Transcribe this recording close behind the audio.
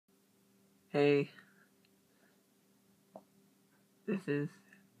Hey, this is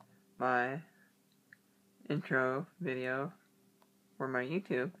my intro video for my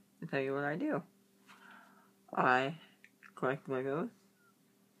YouTube to tell you what I do. I collect Legos,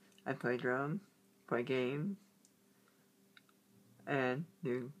 I play drums, play games, and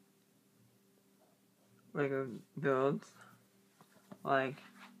do Lego builds. Like,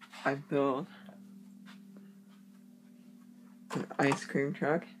 I built an ice cream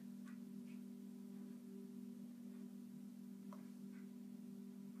truck.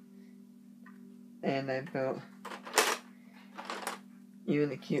 And I built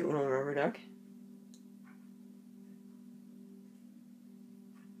even a cute little rubber duck.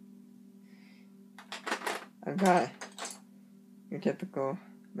 I've got your typical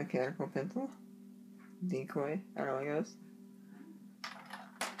mechanical pencil, decoy out of Legos.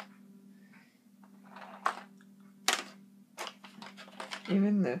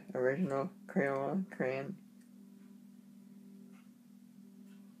 Even the original Crayola crayon.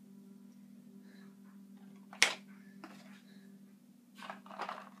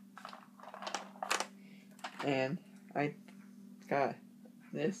 And I got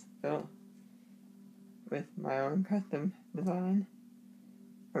this built with my own custom design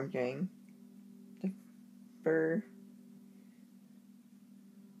from Jane. The fur.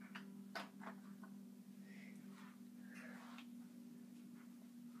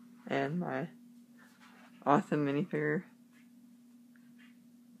 And my awesome minifigure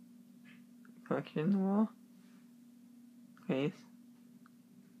collection wall case.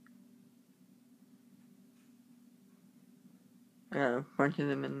 I got a bunch of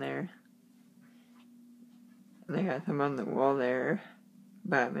them in there. And I got some on the wall there.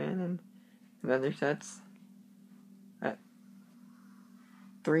 Batman and some other sets. Got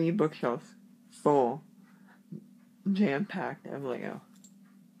 3 bookshelves full, jam-packed of Lego.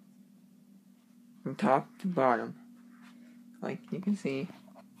 From top to bottom. Like you can see.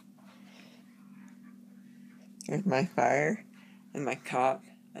 There's my fire and my cop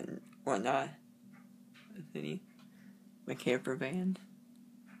and whatnot. The city. My camper van.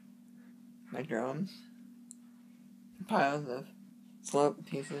 My drums. Piles of slope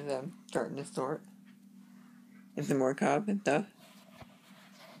pieces I'm starting to sort. And some more cop and stuff.